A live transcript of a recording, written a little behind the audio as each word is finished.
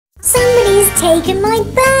Somebody's taken my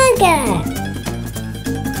burger!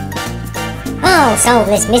 I'll solve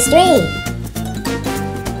this mystery!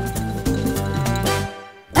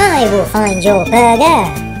 I will find your burger!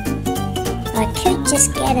 I could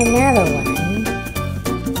just get another one.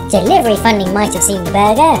 Delivery Funling might have seen the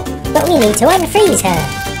burger, but we need to unfreeze her.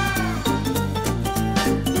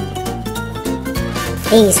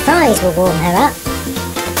 These fries will warm her up.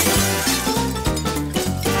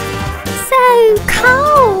 So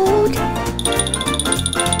cold!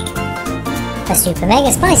 A super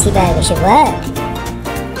mega spicy burger should work.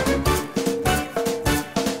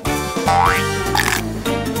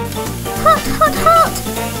 Hot, hot, hot!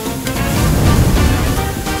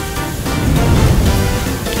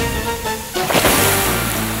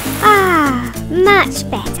 Ah, much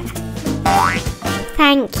better.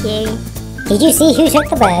 Thank you. Did you see who took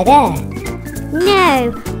the burger?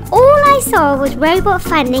 No, all I saw was Robot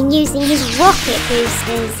Funling using his rocket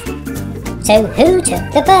boosters. So who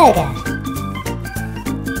took the burger?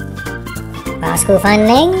 Rascal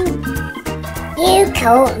Funling? You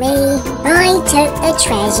caught me. I took the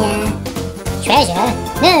treasure. Treasure?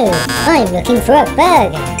 No, I'm looking for a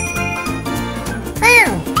burger. Wow,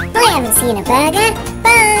 I haven't seen a burger.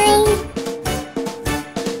 Bye.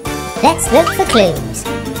 Let's look for clues.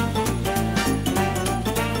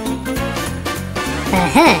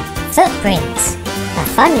 Aha, footprints. A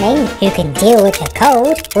Funling who can deal with the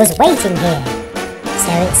cold was waiting here.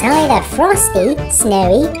 So it's either Frosty,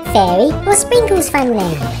 Snowy, Fairy or Sprinkles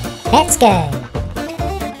Funling. Let's go.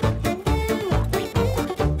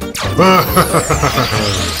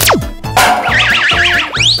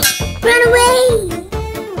 Run away!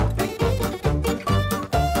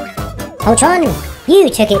 Ultron, you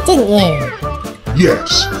took it, didn't you?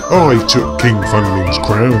 Yes, I took King Funling's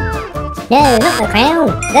crown. No, not the crown,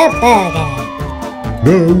 the burger.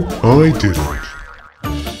 No, I didn't.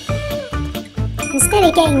 Instead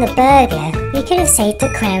of getting the burger, we could have saved the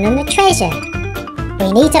crown and the treasure.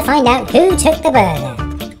 We need to find out who took the burger.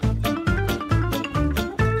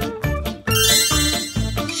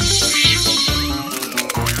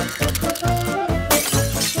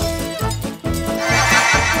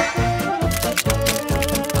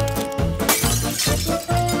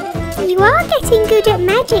 You are getting good at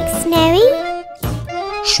magic, Snowy.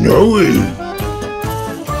 Snowy!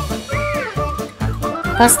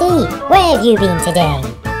 Frosty, where have you been today?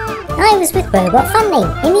 I was with Robot Funling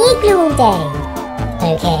in the igloo all day.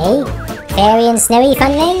 Okay, Fairy and Snowy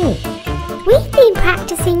Funling? We've been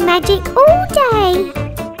practicing magic all day.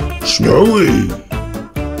 Snowy!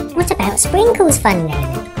 What about Sprinkles Funling?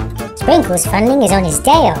 Sprinkles Funling is on his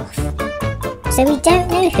day off. So we don't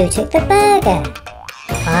know who took the burger.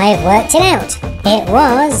 I've worked it out. It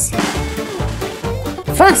was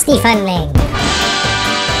Frosty Funling.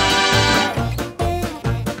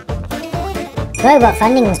 Robot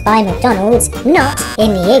Funling was by McDonald's, not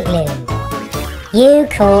in the igloo. You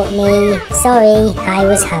caught me. Sorry, I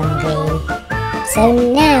was hungry. So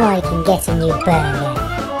now I can get a new burger.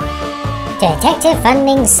 Detective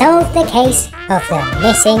Funling solved the case of the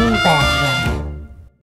missing burger.